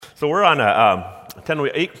So we're on a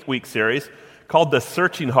 8-week series called The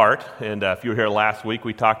Searching Heart. And if you were here last week,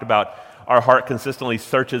 we talked about our heart consistently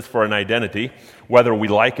searches for an identity, whether we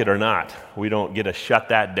like it or not. We don't get to shut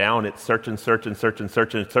that down. It's search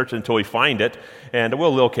until we find it. And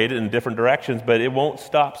we'll locate it in different directions, but it won't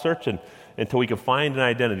stop searching until we can find an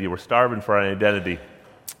identity. We're starving for an identity.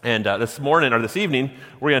 And this evening,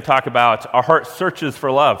 we're going to talk about our heart searches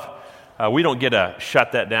for love. We don't get to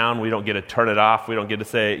shut that down. We don't get to turn it off. We don't get to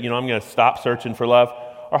say, I'm going to stop searching for love.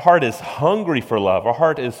 Our heart is hungry for love. Our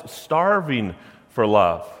heart is starving for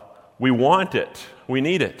love. We want it. We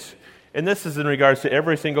need it. And this is in regards to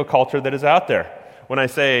every single culture that is out there. When I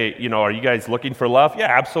say, are you guys looking for love?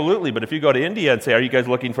 Yeah, absolutely. But if you go to India and say, are you guys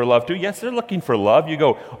looking for love too? Yes, they're looking for love. You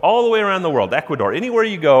go all the way around the world, Ecuador, anywhere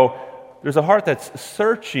you go, there's a heart that's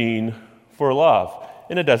searching for love.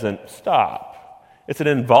 And it doesn't stop. It's an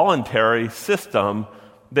involuntary system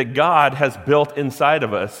that God has built inside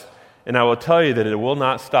of us. And I will tell you that it will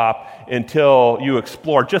not stop until you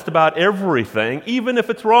explore just about everything, even if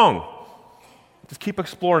it's wrong. Just keep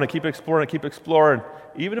exploring and keep exploring and keep exploring.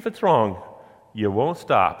 Even if it's wrong, you won't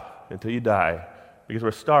stop until you die because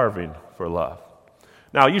we're starving for love.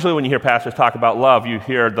 Now, usually when you hear pastors talk about love, you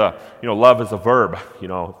hear love is a verb.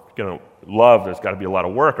 Love, there's got to be a lot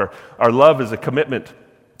of work. Or love is a commitment.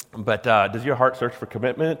 But does your heart search for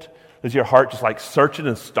commitment? Does your heart just like searching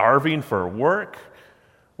and starving for work?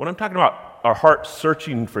 When I'm talking about our heart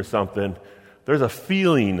searching for something, there's a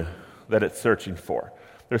feeling that it's searching for.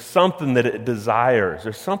 There's something that it desires.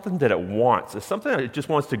 There's something that it wants. There's something that it just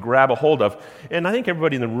wants to grab a hold of. And I think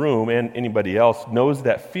everybody in the room and anybody else knows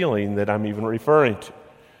that feeling that I'm even referring to.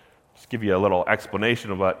 Just give you a little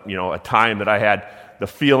explanation about, a time that I had the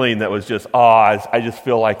feeling that was just, I just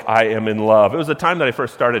feel like I am in love. It was the time that I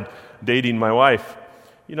first started dating my wife.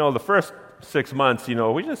 The first 6 months,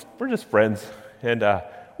 we're just friends. And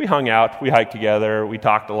we hung out, we hiked together, we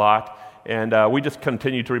talked a lot. And we just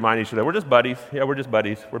continued to remind each other, we're just buddies. Yeah, we're just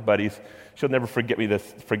buddies. We're buddies. She'll never forget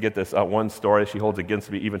this one story she holds against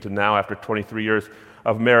me even to now after 23 years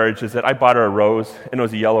of marriage, is that I bought her a rose, and it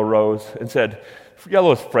was a yellow rose, and said,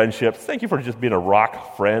 yellow is friendship. Thank you for just being a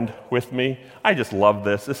rock friend with me. I just love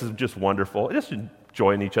this. This is just wonderful. Just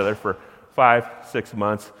enjoying each other for 5-6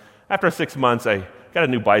 months. After 6 months, I got a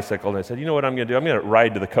new bicycle, and I said, you know what I'm going to do? I'm going to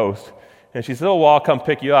ride to the coast. And she said, I'll come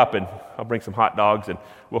pick you up, and I'll bring some hot dogs, and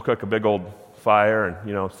we'll cook a big old fire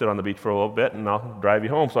and, sit on the beach for a little bit, and I'll drive you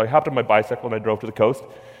home. So I hopped on my bicycle, and I drove to the coast.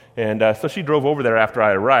 And so she drove over there after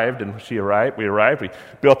I arrived, and we arrived, we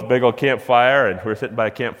built a big old campfire, and we were sitting by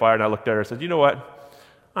a campfire, and I looked at her and said, you know what?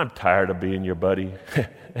 I'm tired of being your buddy.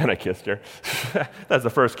 And I kissed her. That's the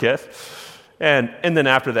first kiss. And then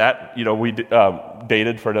after that, we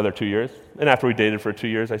dated for another 2 years. And after we dated for 2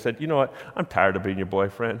 years, I said, you know what? I'm tired of being your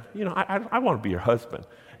boyfriend. I want to be your husband.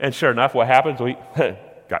 And sure enough, what happens? We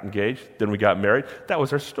got engaged. Then we got married. That was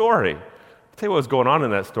her story. I'll tell you what was going on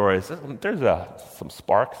in that story. There's some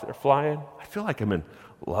sparks that are flying. I feel like I'm in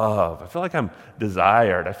love. I feel like I'm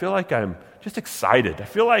desired. I feel like I'm just excited. I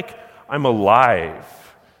feel like I'm alive.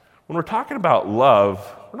 When we're talking about love,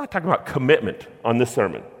 we're not talking about commitment on this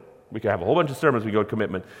sermon. We can have a whole bunch of sermons we go to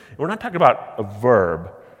commitment. And we're not talking about a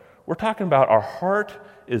verb. We're talking about our heart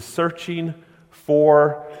is searching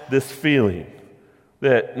for this feeling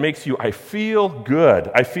that makes you, I feel good.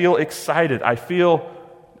 I feel excited. I feel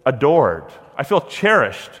adored. I feel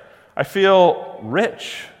cherished. I feel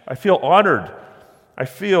rich. I feel honored. I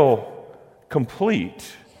feel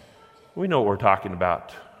complete. We know what we're talking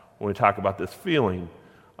about when we talk about this feeling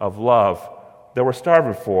of love that we're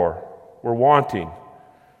starving for, we're wanting.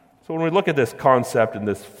 So when we look at this concept and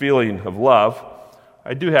this feeling of love,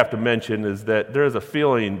 I do have to mention is that there is a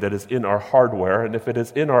feeling that is in our hardware, and if it is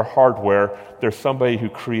in our hardware, there's somebody who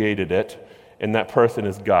created it, and that person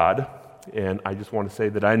is God. And I just want to say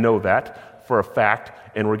that I know that for a fact,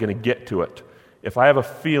 and we're going to get to it. If I have a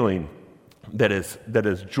feeling that is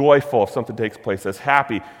joyful if something takes place, that's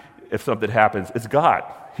happy if something happens, it's God.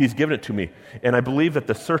 He's given it to me. And I believe that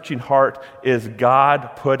the searching heart is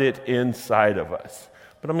God put it inside of us.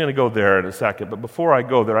 But I'm going to go there in a second. But before I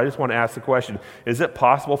go there, I just want to ask the question, is it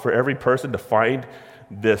possible for every person to find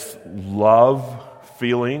this love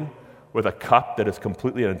feeling with a cup that is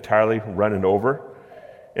completely and entirely running over?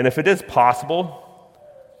 And if it is possible,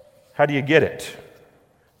 how do you get it?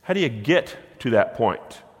 How do you get to that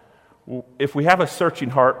point? If we have a searching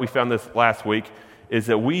heart, we found this last week, is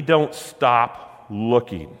that we don't stop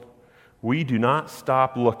looking. We do not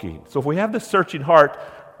stop looking. So if we have the searching heart,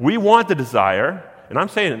 we want the desire, and I'm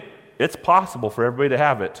saying it's possible for everybody to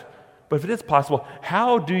have it. But if it is possible,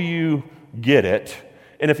 how do you get it?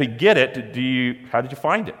 And if you get it, how did you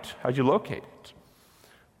find it? How did you locate it?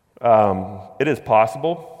 It is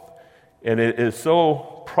possible, and it is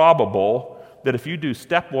so probable that if you do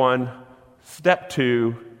step 1, step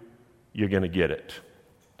 2, you're going to get it.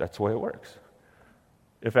 That's the way it works.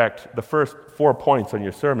 In fact, the first 4 points on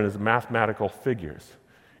your sermon is mathematical figures.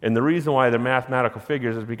 And the reason why they're mathematical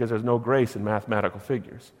figures is because there's no grace in mathematical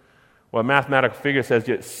figures. Well, a mathematical figure says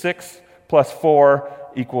that 6 plus 4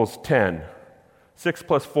 equals 10. 6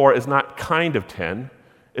 plus 4 is not kind of 10.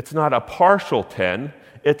 It's not a partial 10.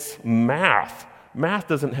 It's math. Math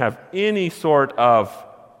doesn't have any sort of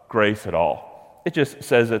grace at all. It just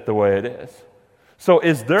says it the way it is. So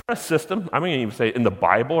is there a system, I'm going to even say in the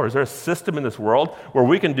Bible, or is there a system in this world where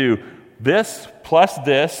we can do this plus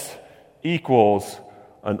this equals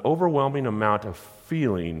an overwhelming amount of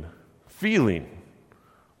feeling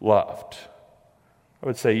loved? I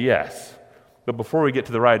would say yes. But before we get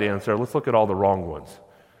to the right answer, let's look at all the wrong ones.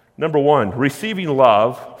 Number 1, receiving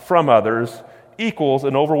love from others equals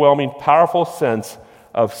an overwhelming, powerful sense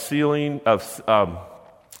of feeling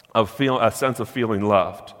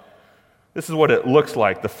loved. This is what it looks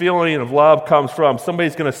like. The feeling of love comes from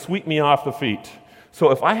somebody's going to sweep me off the feet.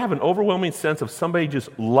 So if I have an overwhelming sense of somebody just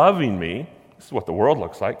loving me, this is what the world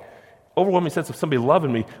looks like, overwhelming sense of somebody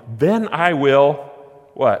loving me, then I will,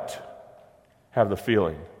 what? Have the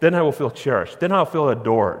feeling. Then I will feel cherished. Then I'll feel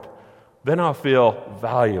adored. Then I'll feel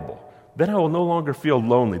valuable. Then I will no longer feel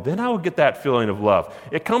lonely. Then I will get that feeling of love.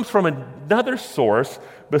 It comes from another source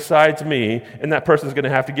besides me, and that person's going to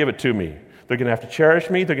have to give it to me. They're going to have to cherish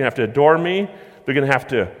me. They're going to have to adore me. They're going to have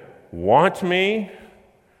to want me.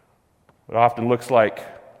 It often looks like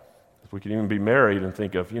we can even be married and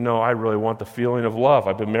think of, I really want the feeling of love.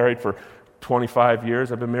 I've been married for 25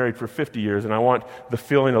 years. I've been married for 50 years, and I want the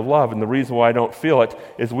feeling of love. And the reason why I don't feel it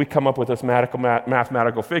is we come up with this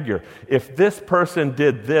mathematical figure. If this person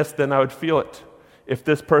did this, then I would feel it. If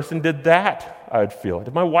this person did that, I would feel it.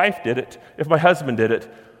 If my wife did it, if my husband did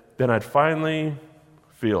it, then I'd finally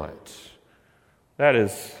feel it. That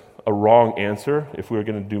is a wrong answer if we were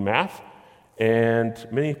going to do math, and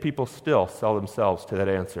many people still sell themselves to that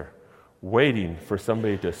answer, waiting for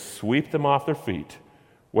somebody to sweep them off their feet,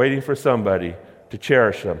 waiting for somebody to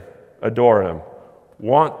cherish them, adore them,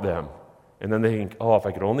 want them, and then they think, if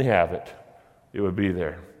I could only have it, it would be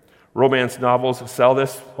there. Romance novels sell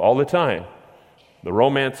this all the time. The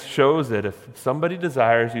romance shows that if somebody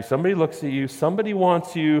desires you, somebody looks at you, somebody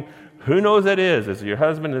wants you, who knows that is? Is it your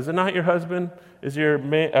husband? Is it not your husband? Is your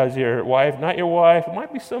wife not your wife? It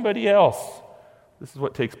might be somebody else. This is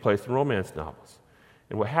what takes place in romance novels.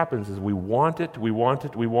 And what happens is we want it,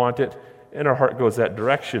 and our heart goes that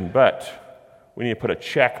direction. But we need to put a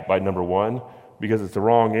check by number 1 because it's the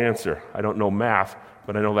wrong answer. I don't know math,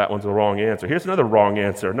 but I know that one's the wrong answer. Here's another wrong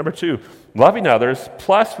answer. Number 2, loving others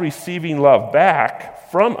plus receiving love back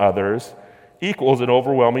from others equals an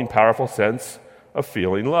overwhelming, powerful sense of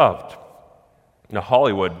feeling loved. Now,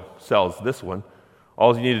 Hollywood sells this one.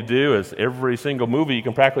 All you need to do is every single movie you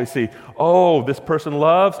can practically see, this person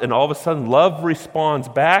loves, and all of a sudden love responds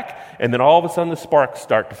back, and then all of a sudden the sparks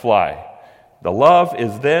start to fly. The love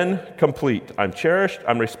is then complete. I'm cherished,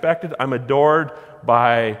 I'm respected, I'm adored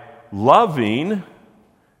by loving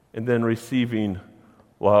and then receiving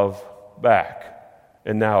love back.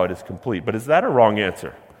 And now it is complete. But is that a wrong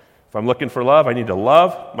answer? If I'm looking for love, I need to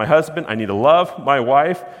love my husband, I need to love my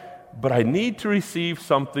wife, but I need to receive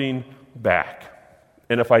something back.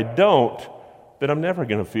 And if I don't, then I'm never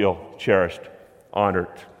going to feel cherished, honored.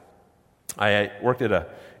 I worked at an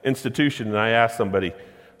institution, and I asked somebody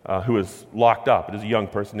who was locked up. It was a young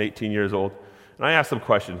person, 18 years old. And I asked them a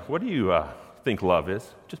question. What do you think love is?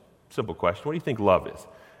 Just a simple question. What do you think love is?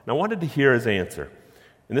 And I wanted to hear his answer.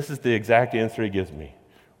 And this is the exact answer he gives me.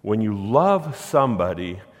 When you love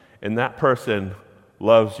somebody and that person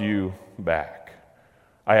loves you back.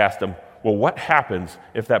 I asked him, well, what happens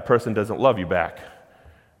if that person doesn't love you back?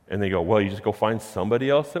 And they go, well, you just go find somebody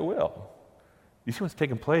else that will. You see what's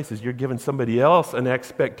taking place is you're giving somebody else an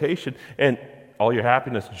expectation, and all your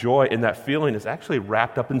happiness, joy, and that feeling is actually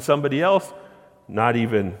wrapped up in somebody else, not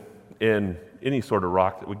even in any sort of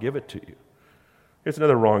rock that would give it to you. Here's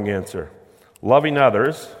another wrong answer. Loving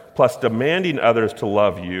others plus demanding others to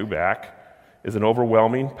love you back is an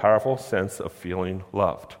overwhelming, powerful sense of feeling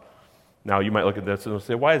loved. Now, you might look at this and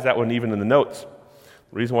say, why is that one even in the notes?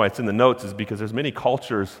 The reason why it's in the notes is because there's many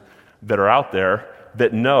cultures that are out there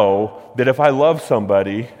that know that if I love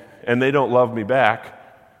somebody and they don't love me back,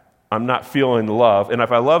 I'm not feeling the love. And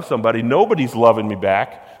if I love somebody, nobody's loving me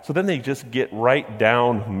back. So then they just get right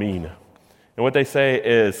down mean. And what they say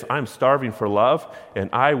is, I'm starving for love, and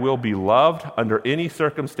I will be loved under any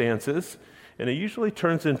circumstances. And it usually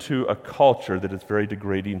turns into a culture that is very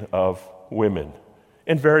degrading of women.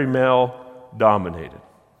 and very male-dominated.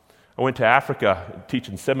 I went to Africa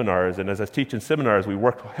teaching seminars, and as I was teaching seminars, we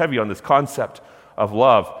worked heavy on this concept of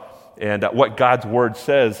love and what God's Word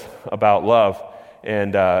says about love.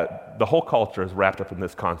 And the whole culture is wrapped up in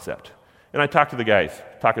this concept. And I talked to the guys,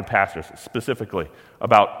 talking pastors specifically,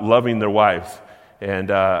 about loving their wives. And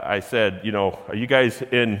I said, are you guys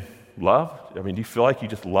in love? I mean, do you feel like you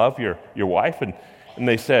just love your wife? And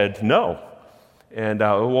they said, no. And,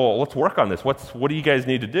 well, let's work on this. What do you guys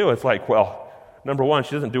need to do? It's like, well, number one,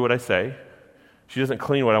 she doesn't do what I say. She doesn't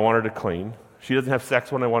clean what I want her to clean. She doesn't have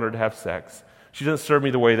sex when I want her to have sex. She doesn't serve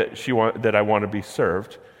me the way that I want to be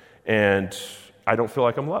served. And I don't feel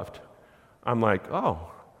like I'm loved. I'm like, oh,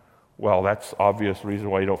 well, that's obvious reason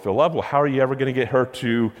why you don't feel loved. Well, how are you ever going to get her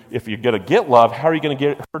to, if you're going to get love, how are you going to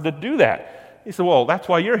get her to do that? He said, well, that's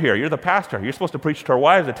why you're here. You're the pastor. You're supposed to preach to our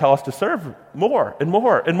wives and tell us to serve more and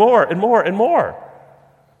more and more and more and more.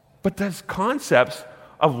 But those concepts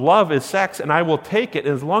of love is sex, and I will take it,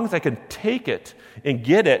 and as long as I can take it and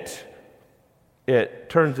get it, it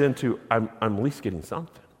turns into I'm at least getting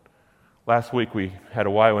something. Last week we had a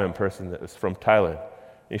YWAM person that was from Thailand.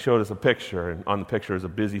 He showed us a picture, and on the picture is a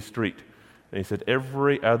busy street. And he said,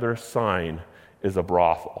 every other sign is a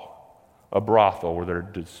brothel where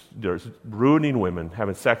they're ruining women,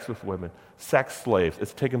 having sex with women, sex slaves.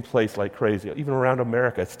 It's taking place like crazy. Even around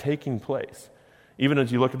America, it's taking place. Even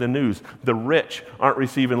as you look at the news, the rich aren't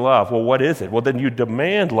receiving love. Well, what is it? Well, then you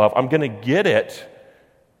demand love. I'm going to get it.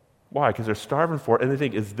 Why? Because they're starving for it, and they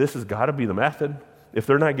think, this has got to be the method. If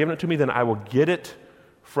they're not giving it to me, then I will get it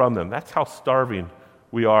from them. That's how starving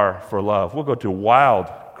we are for love. We'll go to wild,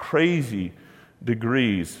 crazy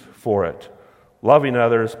degrees for it. Loving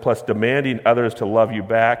others plus demanding others to love you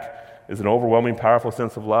back is an overwhelming, powerful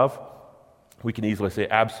sense of love. We can easily say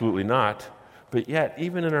absolutely not. But yet,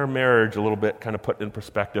 even in our marriage, a little bit kind of put in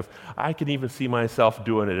perspective, I can even see myself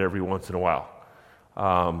doing it every once in a while.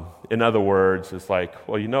 In other words, it's like,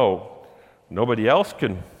 well, nobody else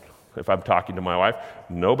can, if I'm talking to my wife,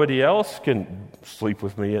 nobody else can sleep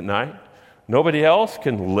with me at night. Nobody else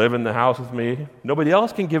can live in the house with me. Nobody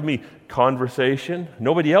else can give me conversation.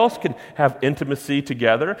 Nobody else can have intimacy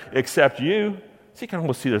together except you. So you can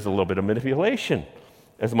almost see there's a little bit of manipulation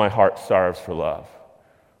as my heart starves for love.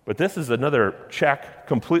 But this is another check,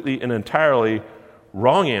 completely and entirely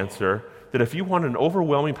wrong answer, that if you want an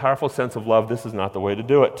overwhelming, powerful sense of love, this is not the way to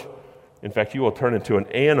do it. In fact, you will turn into an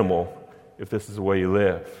animal if this is the way you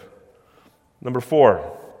live. Number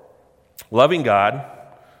 4, loving God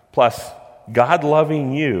plus God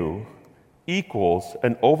loving you equals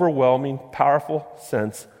an overwhelming, powerful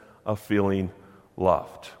sense of feeling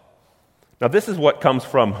loved. Now, this is what comes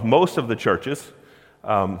from most of the churches,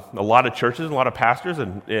 a lot of churches, a lot of pastors,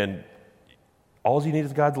 and all you need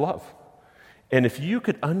is God's love. And if you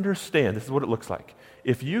could understand, this is what it looks like.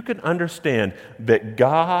 If you could understand that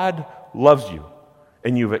God loves you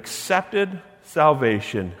and you've accepted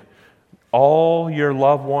salvation, all your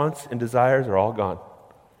love wants and desires are all gone.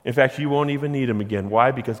 In fact, you won't even need them again. Why?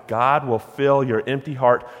 Because God will fill your empty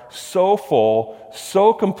heart so full,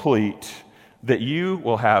 so complete, that you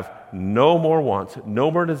will have no more wants, no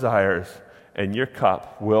more desires, and your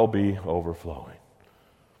cup will be overflowing.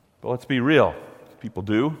 But let's be real. People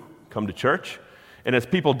do come to church. And as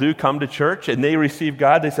people do come to church and they receive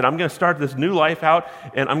God, they said, I'm going to start this new life out,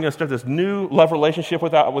 and I'm going to start this new love relationship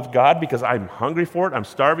with God because I'm hungry for it, I'm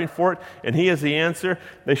starving for it, and He is the answer.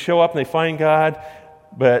 They show up and they find God,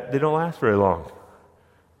 but they don't last very long.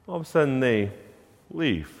 All of a sudden they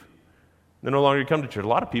leave. They no longer come to church. A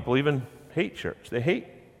lot of people even hate church. They hate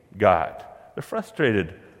God. They're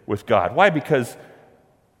frustrated with God. Why? Because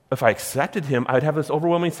if I accepted Him, I'd have this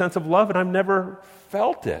overwhelming sense of love, and I've never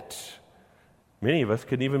felt it. Many of us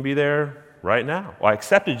couldn't even be there right now. Well, I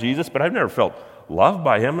accepted Jesus, but I've never felt loved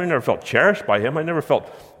by Him. I've never felt cherished by Him. I never felt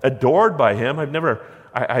adored by Him.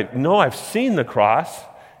 I know I've seen the cross,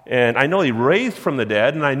 and I know He raised from the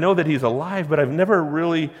dead, and I know that He's alive, but I've never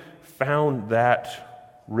really found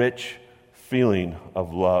that rich feeling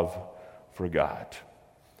of love for God.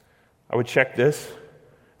 I would check this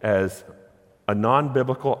as a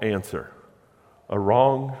non-biblical answer, a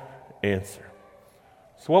wrong answer.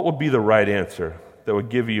 So what would be the right answer that would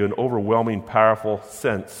give you an overwhelming, powerful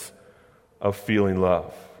sense of feeling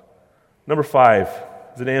love? Number 5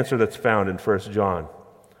 is an answer that's found in 1 John.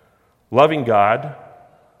 Loving God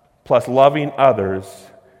plus loving others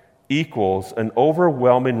equals an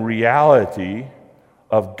overwhelming reality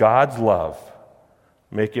of God's love,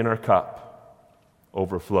 making our cup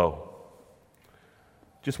overflow.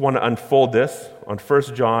 Just want to unfold this on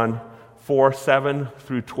 1 John 4:7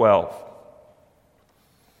 through 12.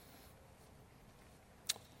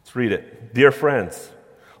 It's Let's read it. Dear friends,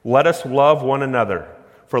 let us love one another,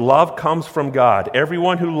 for love comes from God.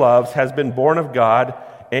 Everyone who loves has been born of God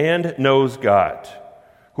and knows God.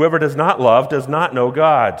 Whoever does not love does not know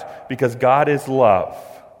God, because God is love.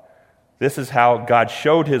 This is how God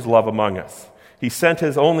showed his love among us. He sent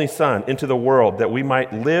his only Son into the world that we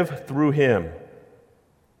might live through him.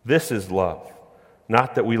 This is love.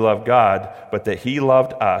 Not that we love God, but that he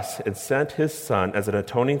loved us and sent his Son as an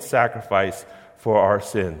atoning sacrifice for our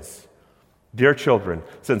sins. Dear children,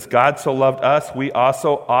 since God so loved us, we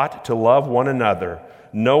also ought to love one another.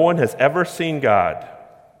 No one has ever seen God.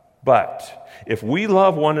 But if we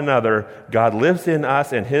love one another, God lives in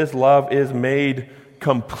us and his love is made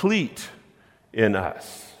complete in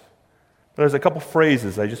us. There's a couple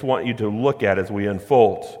phrases I just want you to look at as we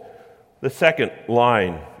unfold. The second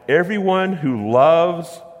line, everyone who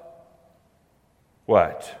loves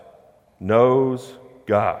what? Knows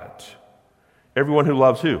God. Everyone who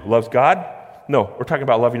loves who? Loves God? No, we're talking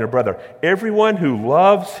about loving your brother. Everyone who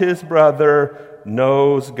loves his brother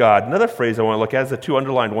knows God. Another phrase I want to look at is the two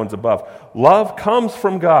underlined ones above. Love comes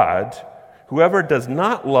from God. Whoever does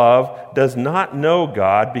not love does not know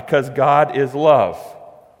God, because God is love.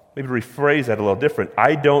 Maybe rephrase that a little different.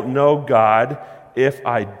 I don't know God if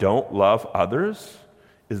I don't love others.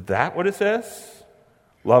 Is that what it says?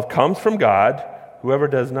 Love comes from God. Whoever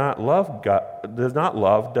does not love does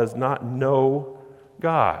not know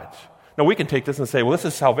God. Now we can take this and say, well, this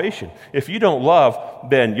is salvation. If you don't love,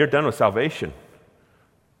 then you're done with salvation.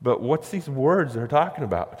 But what's these words they're talking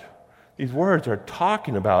about? These words are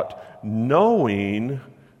talking about knowing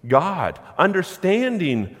God,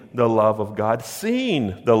 understanding the love of God,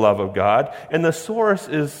 seeing the love of God, and the source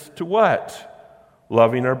is to what?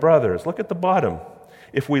 Loving our brothers. Look at the bottom.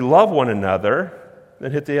 If we love one another,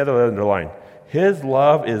 then hit the other underline. His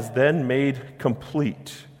love is then made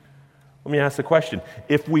complete. Let me ask the question.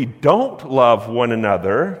 If we don't love one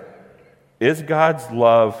another, is God's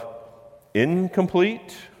love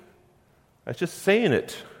incomplete? That's just saying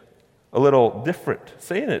it a little different,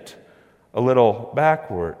 saying it a little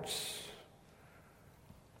backwards.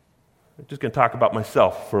 I'm just going to talk about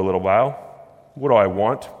myself for a little while. What do I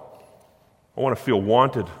want? I want to feel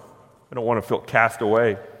wanted. I don't want to feel cast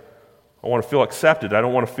away. I want to feel accepted. I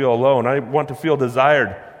don't want to feel alone. I want to feel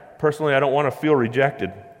desired. Personally, I don't want to feel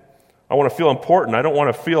rejected. I want to feel important. I don't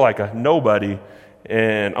want to feel like a nobody.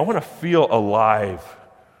 And I want to feel alive.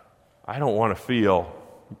 I don't want to feel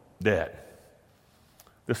dead.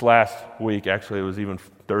 This last week, actually, it was even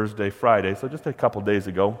Thursday, Friday, so just a couple days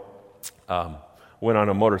ago, went on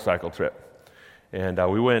a motorcycle trip. And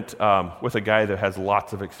we went with a guy that has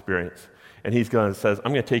lots of experience. And he says,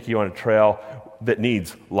 I'm going to take you on a trail that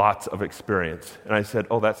needs lots of experience. And I said,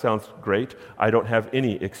 oh, that sounds great. I don't have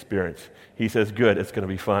any experience. He says, good, it's going to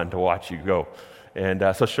be fun to watch you go. And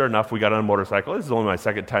so sure enough, we got on a motorcycle. This is only my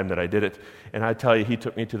second time that I did it. And I tell you, he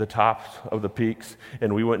took me to the tops of the peaks,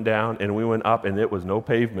 and we went down, and we went up, and it was no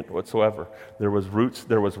pavement whatsoever. There was roots,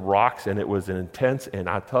 there was rocks, and it was intense. And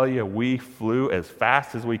I tell you, we flew as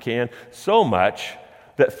fast as we can, so much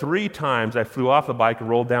that 3 times I flew off the bike and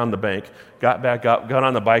rolled down the bank, got back up, got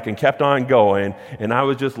on the bike, and kept on going, and I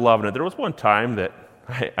was just loving it. There was one time that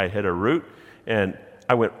I hit a root, and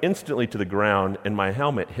I went instantly to the ground, and my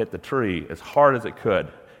helmet hit the tree as hard as it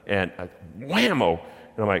could, and whammo!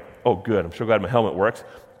 And I'm like, oh, good, I'm so glad my helmet works.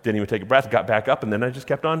 Didn't even take a breath, got back up, and then I just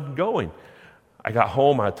kept on going. I got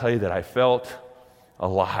home, I'll tell you that I felt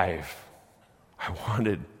alive. I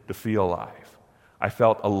wanted to feel alive. I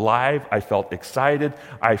felt alive, I felt excited,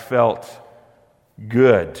 I felt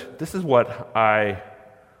good. This is what I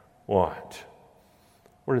want.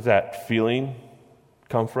 Where does that feeling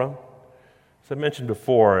come from? As I mentioned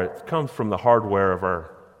before, it comes from the hardware of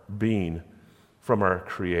our being, from our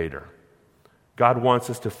Creator. God wants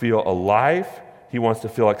us to feel alive, He wants to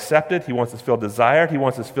feel accepted, He wants us to feel desired, He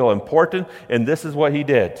wants us to feel important, and this is what He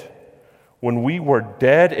did. When we were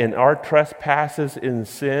dead in our trespasses and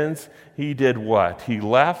sins, He did what? He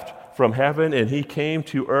left from heaven and He came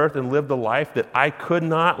to earth and lived a life that I could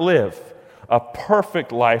not live, a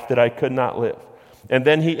perfect life that I could not live. And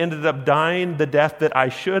then He ended up dying the death that I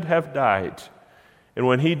should have died. And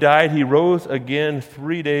when He died, He rose again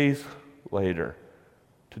 3 days later.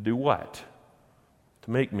 To do what? To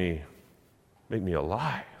make me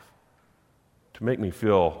alive. To make me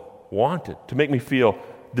feel wanted. To make me feel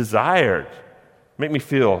desired, make me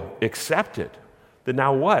feel accepted. That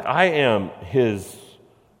now what? I am His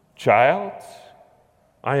child.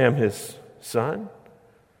 I am His son.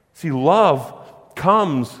 See, love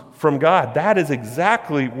comes from God. That is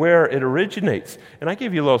exactly where it originates. And I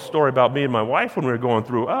gave you a little story about me and my wife when we were going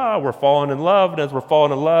through, we're falling in love, and as we're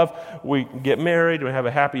falling in love, we get married, we have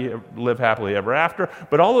live happily ever after.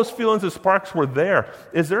 But all those feelings and sparks were there.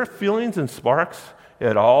 Is there feelings and sparks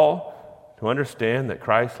at all to understand that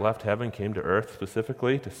Christ left heaven, came to earth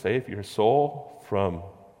specifically to save your soul from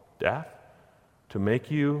death, to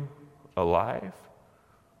make you alive?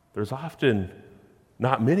 There's often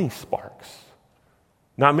not many sparks,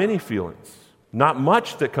 not many feelings, not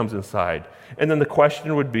much that comes inside. And then the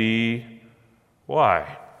question would be,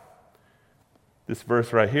 why? This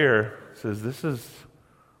verse right here says this is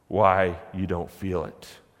why you don't feel it.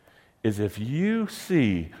 Is if you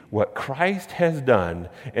see what Christ has done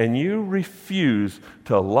and you refuse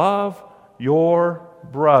to love your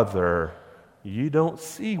brother, you don't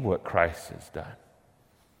see what Christ has done.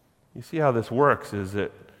 You see how this works is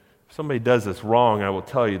that if somebody does this wrong, I will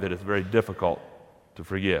tell you that it's very difficult to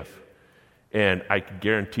forgive. And I can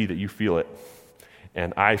guarantee that you feel it.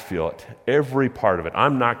 And I feel it. Every part of it.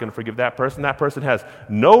 I'm not going to forgive that person. That person has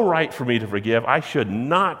no right for me to forgive. I should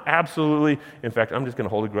not, absolutely. In fact, I'm just going to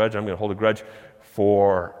hold a grudge. I'm going to hold a grudge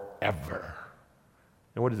forever.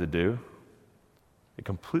 And what does it do? It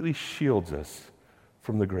completely shields us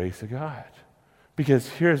from the grace of God. Because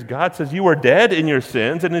here's God says, you are dead in your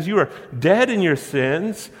sins, and as you are dead in your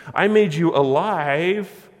sins, I made you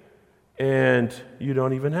alive, and you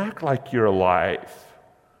don't even act like you're alive.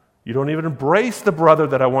 You don't even embrace the brother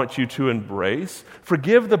that I want you to embrace.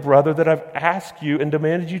 Forgive the brother that I've asked you and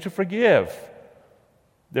demanded you to forgive.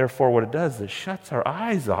 Therefore, what it does is it shuts our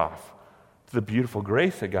eyes off to the beautiful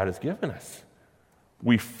grace that God has given us.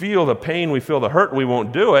 We feel the pain, we feel the hurt, we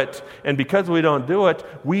won't do it. And because we don't do it,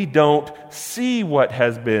 we don't see what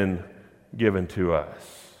has been given to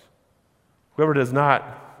us. Whoever does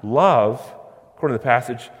not love, according to the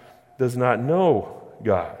passage, does not know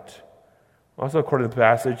God. Also, according to the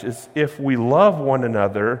passage, is if we love one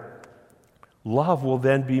another, love will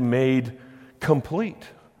then be made complete.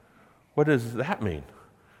 What does that mean?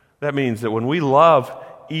 That means that when we love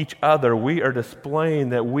each other, we are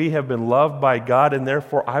displaying that we have been loved by God, and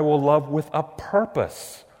therefore I will love with a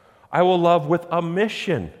purpose. I will love with a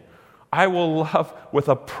mission. I will love with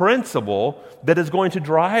a principle that is going to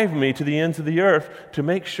drive me to the ends of the earth to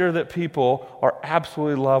make sure that people are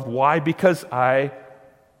absolutely loved. Why? Because I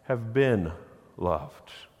have been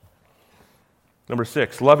loved. Number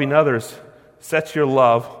 6, loving others sets your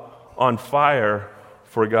love on fire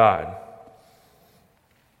for God.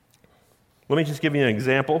 Let me just give you an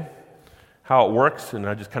example how it works, and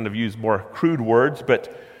I just kind of use more crude words, but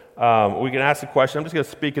we can ask the question. I'm just going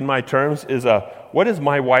to speak in my terms. What is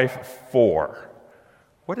my wife for?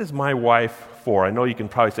 What is my wife for? I know you can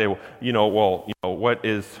probably say, what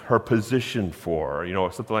is her position for?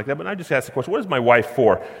 Something like that. But I just ask the question, what is my wife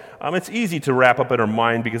for? It's easy to wrap up in our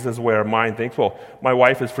mind because this is where our mind thinks, well, my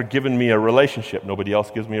wife has forgiven me a relationship. Nobody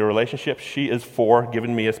else gives me a relationship. She is for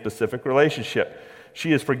giving me a specific relationship.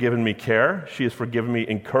 She has forgiven me care. She has forgiven me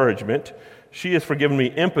encouragement. She has forgiven me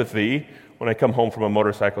empathy. When I come home from a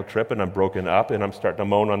motorcycle trip and I'm broken up and I'm starting to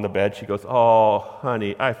moan on the bed, she goes, "Oh,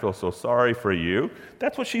 honey, I feel so sorry for you."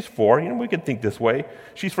 That's what she's for. We can think this way.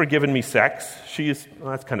 She's forgiven me sex.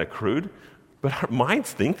 That's kind of crude, but our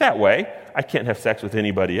minds think that way. I can't have sex with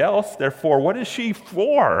anybody else. Therefore, what is she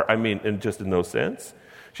for? Just in no sense.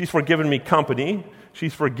 She's forgiven me company.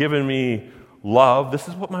 She's forgiven me love. This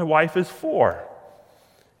is what my wife is for.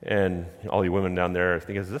 And all you women down there are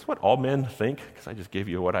thinking, is this what all men think? Because I just gave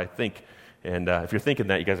you what I think. And if you're thinking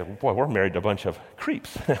that, you guys are, boy, we're married to a bunch of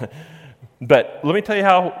creeps. But let me tell you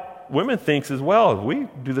how women thinks as well. We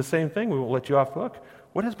do the same thing. We won't let you off the hook.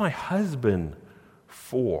 What is my husband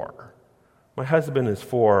for? My husband is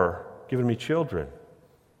for giving me children.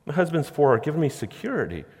 My husband's for giving me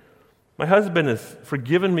security. My husband is for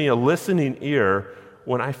giving me a listening ear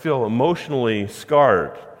when I feel emotionally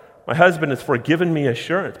scarred. My husband is for giving me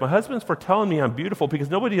assurance. My husband's for telling me I'm beautiful because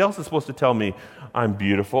nobody else is supposed to tell me I'm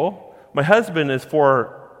beautiful. My husband is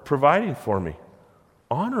for providing for me,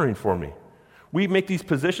 honoring for me. We make these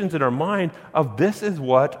positions in our mind of this is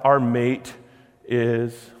what our mate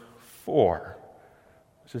is for.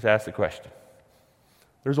 Let's just ask the question.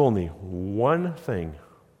 There's only one thing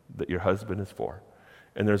that your husband is for,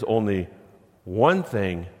 and there's only one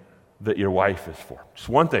thing that your wife is for. Just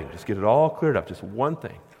one thing. Just get it all cleared up. Just one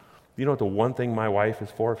thing. You know what the one thing my wife is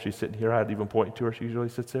for? If she's sitting here, I'd even point to her. She usually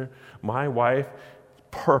sits there. My wife's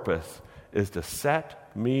purpose is to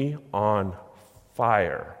set me on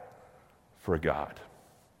fire for God.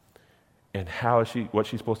 And what's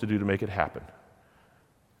she supposed to do to make it happen?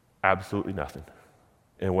 Absolutely nothing.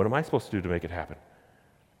 And what am I supposed to do to make it happen?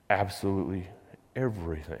 Absolutely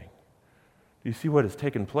everything. You see what has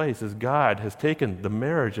taken place is God has taken the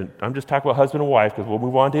marriage, and I'm just talking about husband and wife because we'll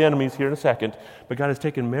move on to enemies here in a second, but God has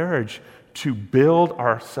taken marriage to build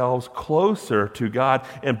ourselves closer to God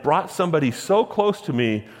and brought somebody so close to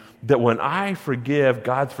me that when I forgive,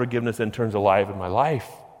 God's forgiveness then turns alive in my life.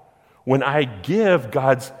 When I give,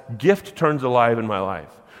 God's gift turns alive in my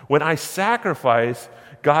life. When I sacrifice,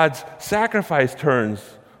 God's sacrifice turns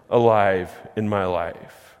alive in my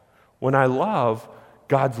life. When I love,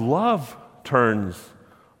 God's love turns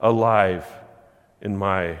alive in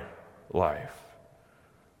my life.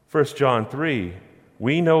 1 John 3,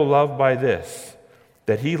 we know love by this,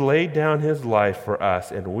 that he laid down his life for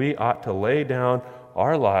us, and we ought to lay down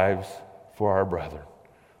our lives for our brethren.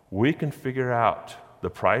 We can figure out the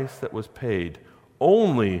price that was paid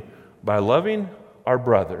only by loving our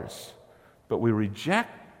brothers, but we reject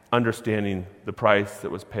understanding the price that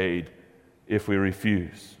was paid if we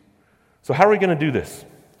refuse. So how are we going to do this?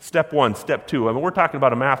 Step 1, step 2. I mean, we're talking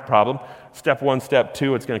about a math problem. Step 1, step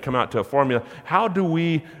 2, it's going to come out to a formula. How do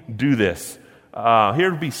we do this? Here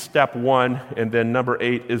would be step 1, and then number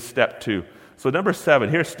 8 is step 2. So number 7,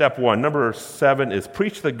 here's step 1. Number 7 is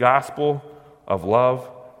preach the gospel of love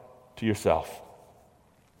to yourself.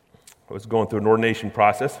 I was going through an ordination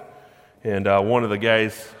process, and one of the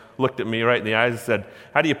guys looked at me right in the eyes and said,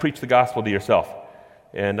 how do you preach the gospel to yourself?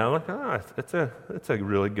 And I'm like, that's a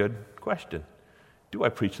really good question. Do I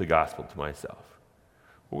preach the gospel to myself?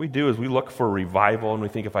 What we do is we look for revival, and we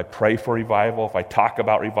think if I pray for revival, if I talk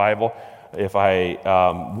about revival, if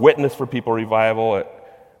I witness for people revival,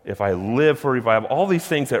 if I live for revival, all these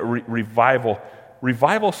things that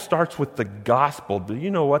revival starts with the gospel. Do you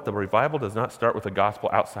know what? The revival does not start with the gospel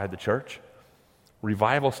outside the church.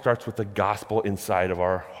 Revival starts with the gospel inside of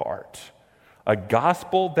our heart. A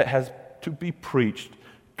gospel that has to be preached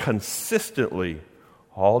consistently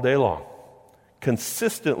all day long.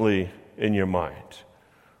 Consistently in your mind.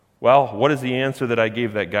 Well, what is the answer that I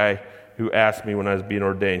gave that guy who asked me when I was being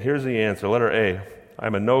ordained? Here's the answer. Letter A.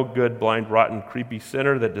 I'm a no good, blind, rotten, creepy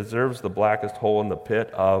sinner that deserves the blackest hole in the pit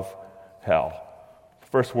of hell.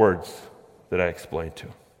 First words that I explained to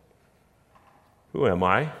him. Who am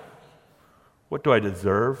I? What do I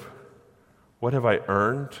deserve? What have I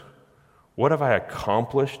earned? What have I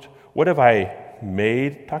accomplished? What have I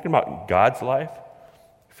made? Talking about God's life.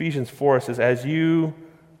 Ephesians 4 says, as you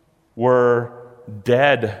were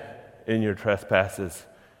dead in your trespasses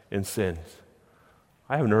and sins.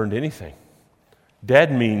 I haven't earned anything.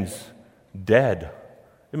 Dead means dead.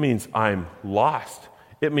 It means I'm lost.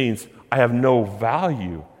 It means I have no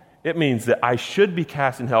value. It means that I should be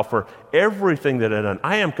cast in hell for everything that I've done.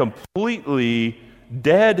 I am completely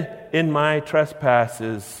dead in my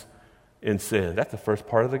trespasses and sin. That's the first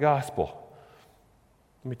part of the gospel.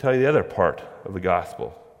 Let me tell you the other part of the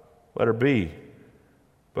gospel. Letter B.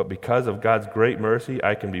 But because of God's great mercy,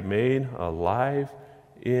 I can be made alive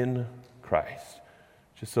in Christ.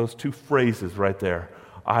 Just those two phrases right there.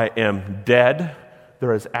 I am dead.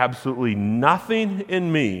 There is absolutely nothing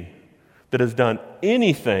in me that has done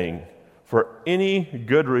anything for any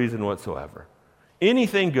good reason whatsoever.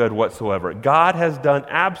 Anything good whatsoever. God has done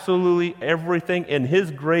absolutely everything in His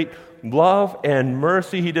great love and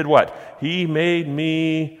mercy. He did what? He made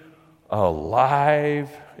me alive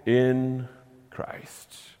in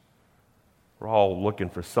Christ. We're all looking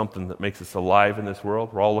for something that makes us alive in this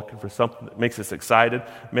world. We're all looking for something that makes us excited,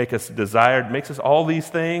 makes us desired, makes us all these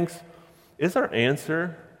things. Is our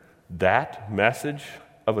answer that message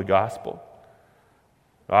of the gospel?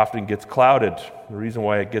 It often gets clouded. The reason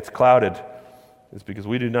why it gets clouded is because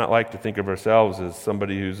we do not like to think of ourselves as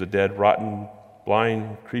somebody who's a dead, rotten,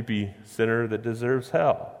 blind, creepy sinner that deserves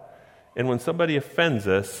hell. And when somebody offends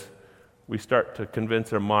us, we start to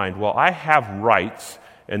convince our mind, well, I have rights,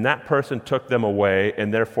 and that person took them away,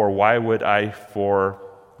 and therefore, why would I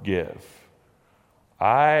forgive?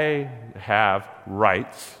 I have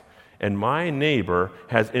rights, and my neighbor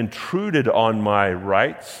has intruded on my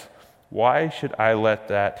rights. Why should I let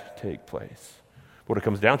that take place? What it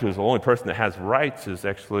comes down to is the only person that has rights is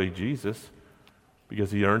actually Jesus,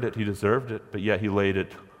 because He earned it, He deserved it, but yet He laid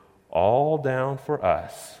it all down for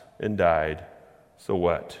us and died, so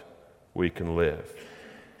what? We can live.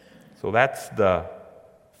 So that's the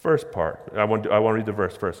first part. I want to read the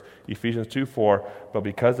verse first. Ephesians 2:4. But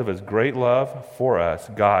because of His great love for us,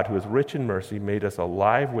 God, who is rich in mercy, made us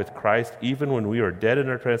alive with Christ even when we were dead in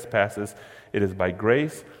our trespasses. It is by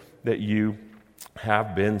grace that you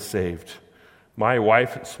have been saved. My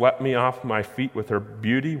wife swept me off my feet with her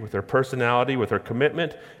beauty, with her personality, with her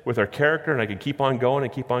commitment, with her character, and I could keep on going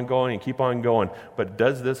and keep on going and keep on going. But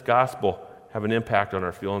does this gospel have an impact on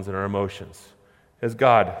our feelings and our emotions? has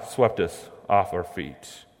God swept us off our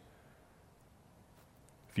feet?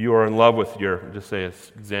 If you are in love with just say an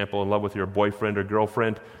example, in love with your boyfriend or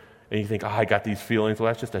girlfriend, and you think, I got these feelings, well,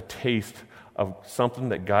 that's just a taste of something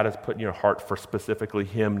that God has put in your heart for specifically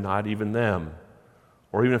him, not even them.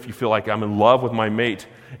 Or even if you feel like I'm in love with my mate,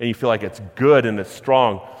 and you feel like it's good and it's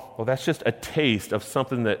strong, well, that's just a taste of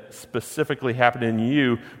something that specifically happened in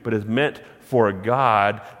you, but is meant for a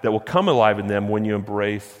God that will come alive in them when you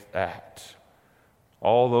embrace that.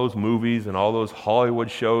 All those movies and all those Hollywood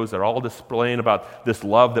shows are all displaying about this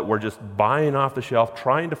love that we're just buying off the shelf,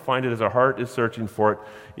 trying to find it as our heart is searching for it.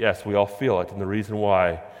 Yes, we all feel it, and the reason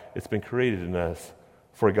why it's been created in us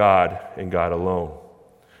for God and God alone.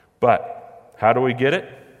 But how do we get it?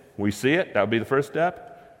 We see it. That would be the first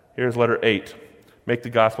step. Here's letter 8. Make the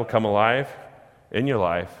gospel come alive in your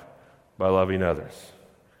life by loving others.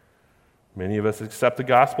 Many of us accept the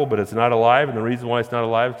gospel, but it's not alive, and the reason why it's not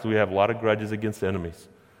alive is because we have a lot of grudges against enemies.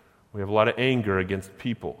 We have a lot of anger against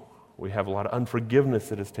people. We have a lot of unforgiveness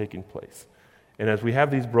that is taking place. And as we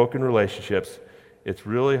have these broken relationships, it's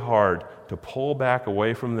really hard to pull back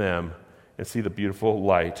away from them and see the beautiful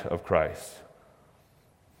light of Christ.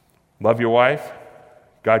 Love your wife,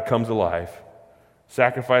 God comes alive.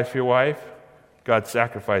 Sacrifice for your wife, God's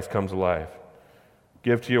sacrifice comes alive.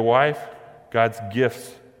 Give to your wife, God's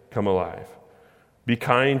gifts come alive. Be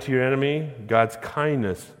kind to your enemy, God's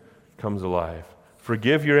kindness comes alive.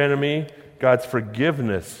 Forgive your enemy, God's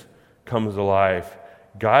forgiveness comes alive.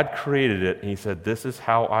 God created it, and he said, this is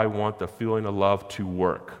how I want the feeling of love to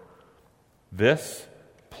work. This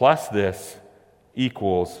plus this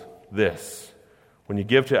equals this. When you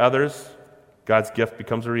give to others, God's gift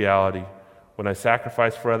becomes a reality. When I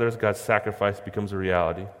sacrifice for others, God's sacrifice becomes a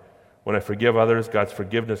reality. When I forgive others, God's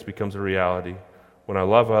forgiveness becomes a reality. When I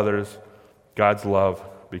love others, God's love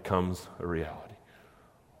becomes a reality.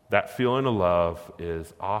 That feeling of love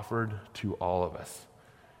is offered to all of us.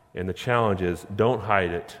 And the challenge is, don't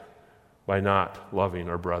hide it by not loving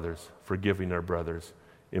our brothers, forgiving our brothers,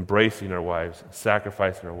 embracing our wives,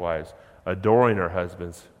 sacrificing our wives, adoring our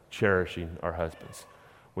husbands, cherishing our husbands.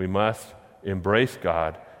 We must embrace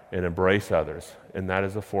God and embrace others. And that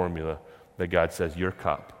is a formula that God says your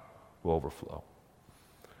cup will overflow.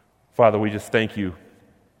 Father, we just thank you.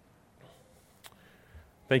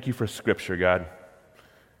 Thank you for Scripture, God.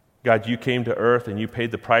 God, you came to earth and you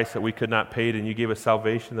paid the price that we could not pay, and you gave us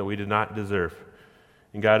salvation that we did not deserve.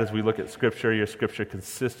 And God, as we look at Scripture, your Scripture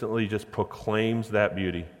consistently just proclaims that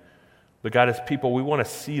beauty. But God, as people, we want to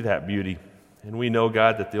see that beauty. And we know,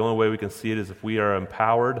 God, that the only way we can see it is if we are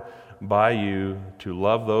empowered by you to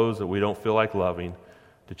love those that we don't feel like loving,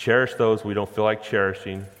 to cherish those we don't feel like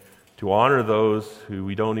cherishing, to honor those who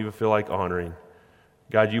we don't even feel like honoring.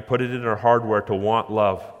 God, you put it in our hardware to want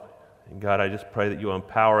love. And God, I just pray that you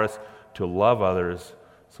empower us to love others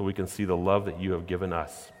so we can see the love that you have given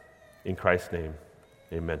us. In Christ's name,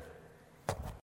 amen.